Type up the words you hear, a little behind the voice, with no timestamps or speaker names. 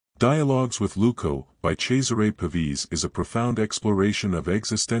Dialogues with Leucò by Cesare Pavese is a profound exploration of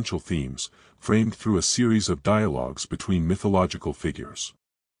existential themes, framed through a series of dialogues between mythological figures.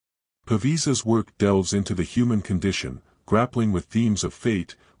 Pavese's work delves into the human condition, grappling with themes of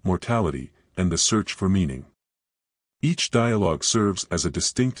fate, mortality, and the search for meaning. Each dialogue serves as a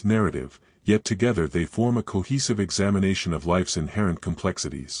distinct narrative, yet together they form a cohesive examination of life's inherent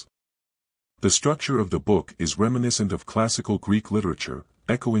complexities. The structure of the book is reminiscent of classical Greek literature,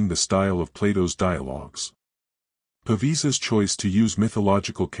 echoing the style of Plato's dialogues. Pavese's choice to use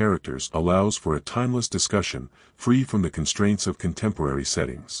mythological characters allows for a timeless discussion, free from the constraints of contemporary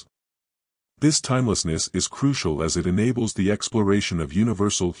settings. This timelessness is crucial as it enables the exploration of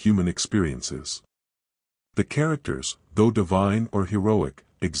universal human experiences. The characters, though divine or heroic,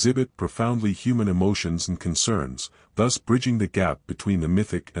 exhibit profoundly human emotions and concerns, thus bridging the gap between the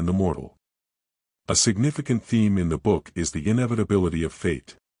mythic and the mortal. A significant theme in the book is the inevitability of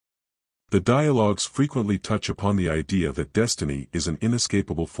fate. The dialogues frequently touch upon the idea that destiny is an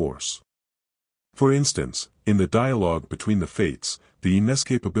inescapable force. For instance, in the dialogue between the fates, the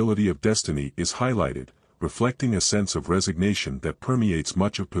inescapability of destiny is highlighted, reflecting a sense of resignation that permeates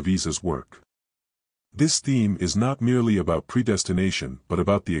much of Pavese's work. This theme is not merely about predestination but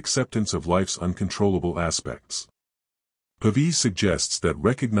about the acceptance of life's uncontrollable aspects. Pavese suggests that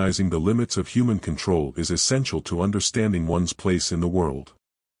recognizing the limits of human control is essential to understanding one's place in the world.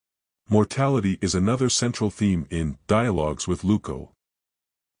 Mortality is another central theme in Dialogues with Leucò.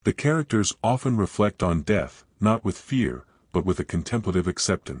 The characters often reflect on death, not with fear, but with a contemplative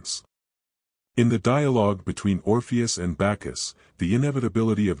acceptance. In the dialogue between Orpheus and Bacchus, the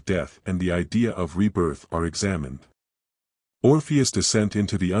inevitability of death and the idea of rebirth are examined. Orpheus' descent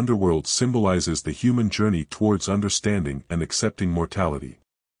into the underworld symbolizes the human journey towards understanding and accepting mortality.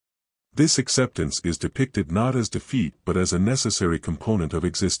 This acceptance is depicted not as defeat but as a necessary component of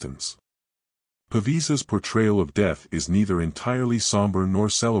existence. Pavese's portrayal of death is neither entirely somber nor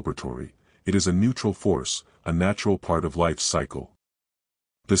celebratory, it is a neutral force, a natural part of life's cycle.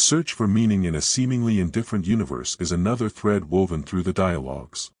 The search for meaning in a seemingly indifferent universe is another thread woven through the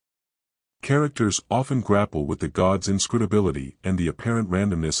dialogues. Characters often grapple with the gods' inscrutability and the apparent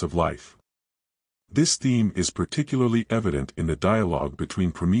randomness of life. This theme is particularly evident in the dialogue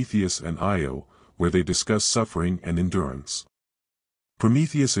between Prometheus and Io, where they discuss suffering and endurance.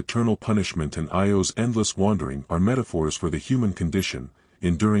 Prometheus' eternal punishment and Io's endless wandering are metaphors for the human condition,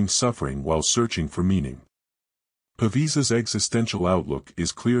 enduring suffering while searching for meaning. Pavese's existential outlook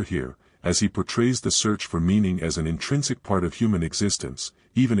is clear here, as he portrays the search for meaning as an intrinsic part of human existence,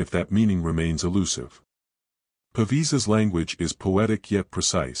 even if that meaning remains elusive. Pavese's language is poetic yet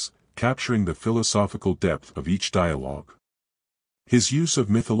precise, capturing the philosophical depth of each dialogue. His use of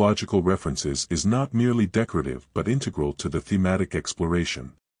mythological references is not merely decorative but integral to the thematic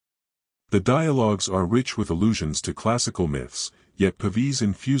exploration. The dialogues are rich with allusions to classical myths, yet Pavese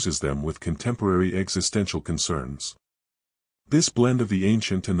infuses them with contemporary existential concerns. This blend of the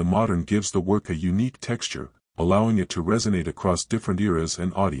ancient and the modern gives the work a unique texture, allowing it to resonate across different eras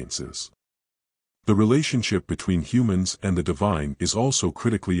and audiences. The relationship between humans and the divine is also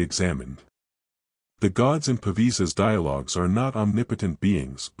critically examined. The gods in Pavese's dialogues are not omnipotent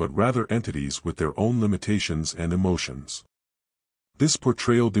beings but rather entities with their own limitations and emotions. This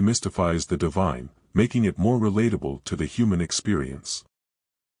portrayal demystifies the divine, making it more relatable to the human experience.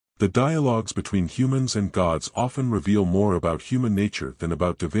 The dialogues between humans and gods often reveal more about human nature than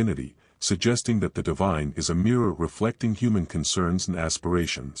about divinity, suggesting that the divine is a mirror reflecting human concerns and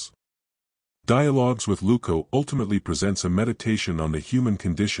aspirations. Dialogues with Leucò ultimately presents a meditation on the human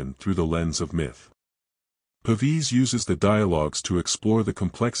condition through the lens of myth. Pavese uses the dialogues to explore the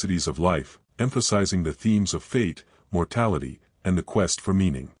complexities of life, emphasizing the themes of fate, mortality, and the quest for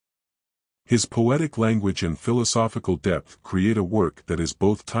meaning. His poetic language and philosophical depth create a work that is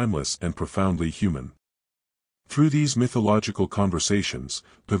both timeless and profoundly human. Through these mythological conversations,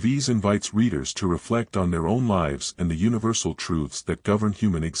 Pavese invites readers to reflect on their own lives and the universal truths that govern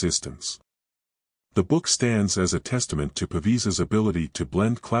human existence. The book stands as a testament to Pavese's ability to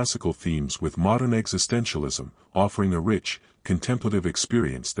blend classical themes with modern existentialism, offering a rich, contemplative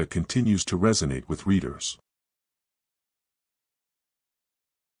experience that continues to resonate with readers.